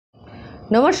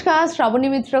নমস্কার, শ্রাবণী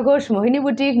মিত্র ঘোষ, মোহিনী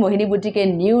বুটিকের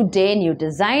new day new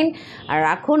design. আর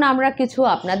এখন আমরা কিছু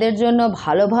আপনাদের জন্য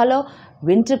ভালো ভালো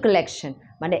উইন্টার কালেকশন,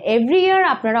 মানে এভরি ইয়ার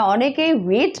আপনারা অনেকেই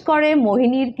ওয়েট করে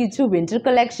মোহিনীর কিছু উইন্টার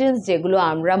কালেকশনস, যেগুলো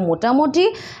আমরা মোটামুটি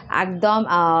একদম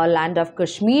land of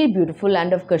Kashmir, beautiful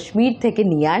land of Kashmir থেকে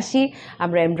নিয়ে আসি।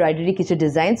 আমরা এমব্রয়ডারি কিছু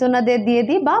ডিজাইনস ওনাদের দিয়ে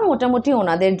দিই, বা মোটামুটি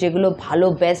ওনাদের যেগুলো ভালো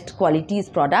বেস্ট কোয়ালিটিস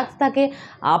প্রোডাক্টস থাকে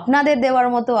আপনাদের দেওয়ার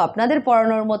মতো, আপনাদের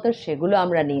পরানোর মতো, সেগুলো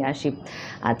আমরা নিয়ে আসি।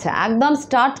 আচ্ছা, একদম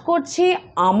স্টার্ট করছি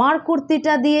আমার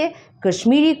কুর্তিটা দিয়ে।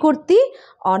 Kashmiri kurti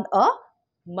on a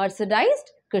মার্সেডাইজড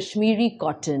Kashmiri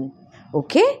cotton.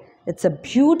 Okay, it's a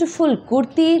beautiful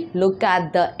kurti. Look at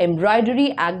the embroidery,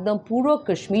 ekdom puro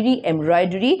Kashmiri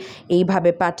embroidery ei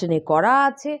bhabe pattern e kora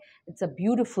ache. It's a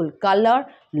beautiful color,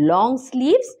 long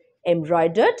sleeves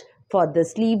embroidered for the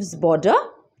sleeves border.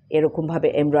 এরকম ভাবে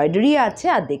embroidery আছে।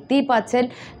 আর দেখতেই পাচ্ছেন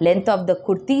length of the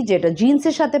kurti, যেটা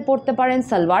জিন্সের সাথে পরতে পারেন,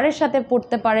 সালোয়ারের সাথে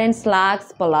পরতে পারেন, স্ল্যাক্স,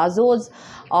 প্লাজোজ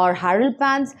और hurdle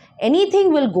pants, anything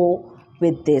will go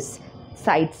with this.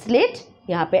 Side slit,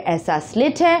 यहाँ पे ऐसा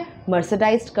स्लिट है,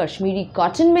 मर्सराइज्ड कश्मीरी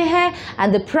कॉटन में है, and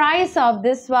the price of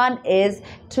this one is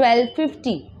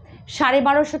 1250,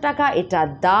 1250 টাকা এটার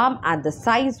দাম। And the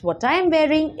size what I am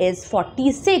wiring is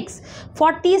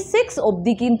 46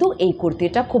 অবধি কিন্তু এই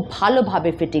কুর্তিটা খুব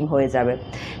ভালোভাবে ফিটিং হয়ে যাবে।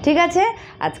 ঠিক আছে,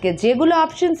 আজকে যেগুলো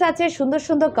অপশনস আছে, সুন্দর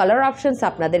সুন্দর কালার অপশনস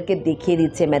আপনাদেরকে দেখিয়ে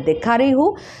দিচ্ছে। मैं दिखा रही हूँ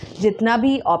जितना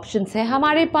भी ऑप्शंस है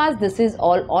हमारे पास, this is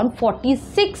all on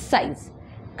 46 size.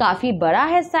 काफ़ी बड़ा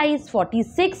है size,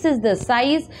 46 is the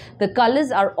size. The colors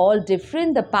are all different,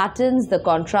 the patterns, the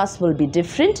contrast will be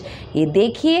different. ये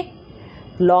देखिए,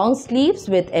 long sleeves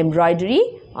with embroidery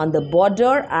on the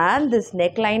border, and this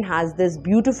neckline has this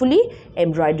beautifully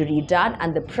embroidery done, and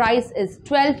the price is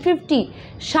 1250,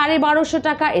 1250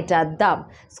 টাকা এটার দাম।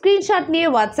 Screenshot নিয়ে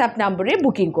WhatsApp নম্বরে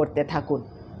booking করতে থাকুন।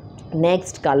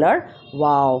 Next colour,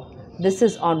 wow, this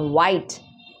is on white.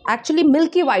 Actually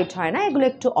milky white হয় না, এগুলো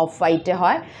একটু অফ হোয়াইটে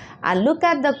হয়। And look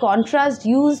at the contrast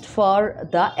used for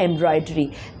the embroidery.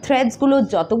 থ্রেডসগুলো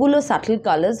যতগুলো সাটল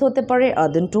কালার্স হতে পারে,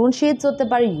 আর্দেন টোন শেডস হতে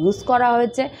পারে, ইউজ করা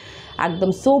হয়েছে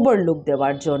একদম সোবার লুক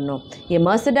দেওয়ার জন্য। ये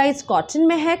मर्सराइज कॉटन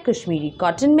में है, कश्मीरी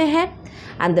कॉटन में है,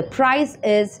 एंड द प्राइस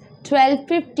इज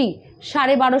 1250,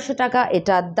 1250 টাকা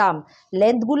এটার দাম।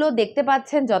 লেন্থগুলো দেখতে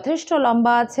পাচ্ছেন যথেষ্ট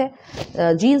লম্বা আছে,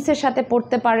 জিন্সের সাথে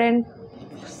পরতে পারেন,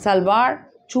 salwar,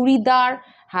 churidar,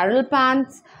 hurdle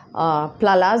pants,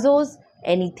 প্লাজোজ,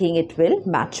 anything it will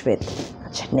match with.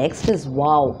 अच्छा, next is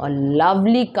wow, a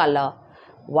lovely color,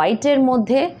 white एर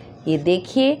मध्य। ये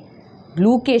देखिए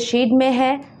ब्लू के शेड में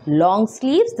है, long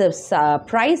sleeves, the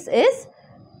price is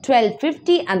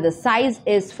 1250 and the size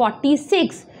is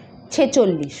 46,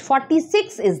 46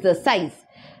 is the size।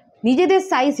 নিজেদের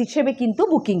সাইজ হিসেবে কিন্তু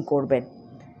বুকিং করবেন।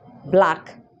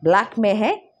 ब्लैक में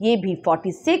है, ये भी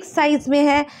 46 साइज में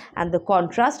है, and the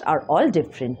contrast are all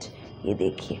different. ये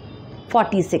देखिए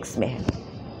 46 में है,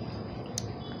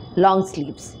 long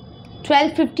sleeves,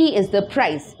 1250 is the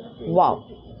price. Wow,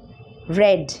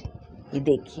 red, ये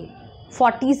देखिए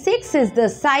 46 is the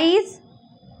size.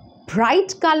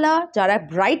 Bright colour, যারা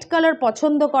ব্রাইট কালার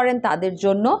পছন্দ করেন তাদের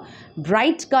জন্য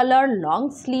bright colour, long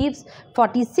sleeves,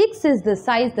 46 is the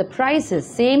size, the price is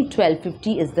same,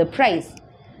 1250 is the price.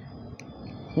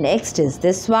 Next is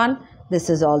this one. This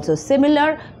is also similar.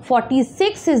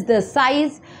 46 is the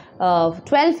size.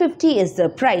 1250 is the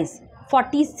price.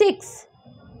 46.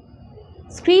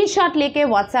 Screenshot लेके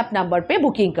WhatsApp number पे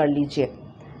booking कर लीजिए।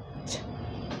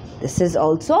 This is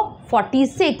also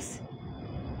 46.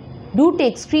 Do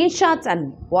take screenshots and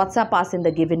WhatsApp us in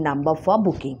the given number for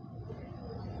booking.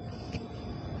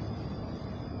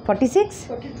 46?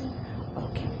 42.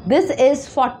 Okay. This is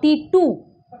 42.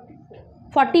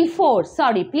 44,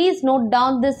 sorry, please note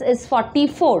down, this is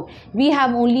 44. We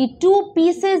have only 2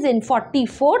 pieces in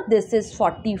 44. This is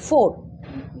 44.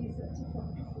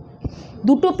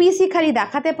 দুটো পিসই খালি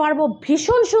দেখাতে পারবো,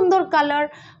 ভীষণ সুন্দর colour.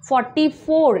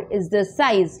 44 is the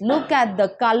size. Look at the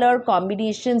color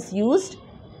combinations used.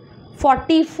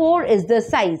 44 is the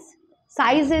size.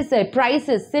 Price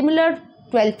is similar,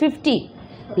 1250.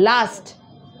 Last,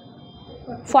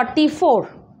 44.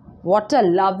 What a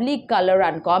lovely color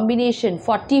and combination,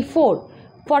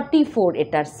 44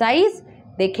 এটার size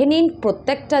দেখে নিন।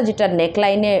 প্রত্যেকটা যেটা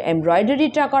নেকলাইনে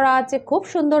এমব্রয়ডারিটা করা আছে খুব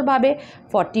সুন্দরভাবে,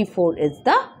 44 is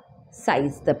the size.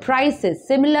 The price is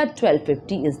similar,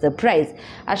 1250 is the price.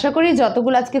 আশা করি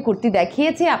যতগুলো আজকে কুর্তি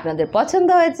দেখিয়েছি আপনাদের পছন্দ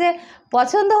হয়েছে।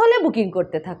 পছন্দ হলে বুকিং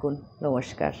করতে থাকুন।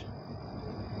 নমস্কার।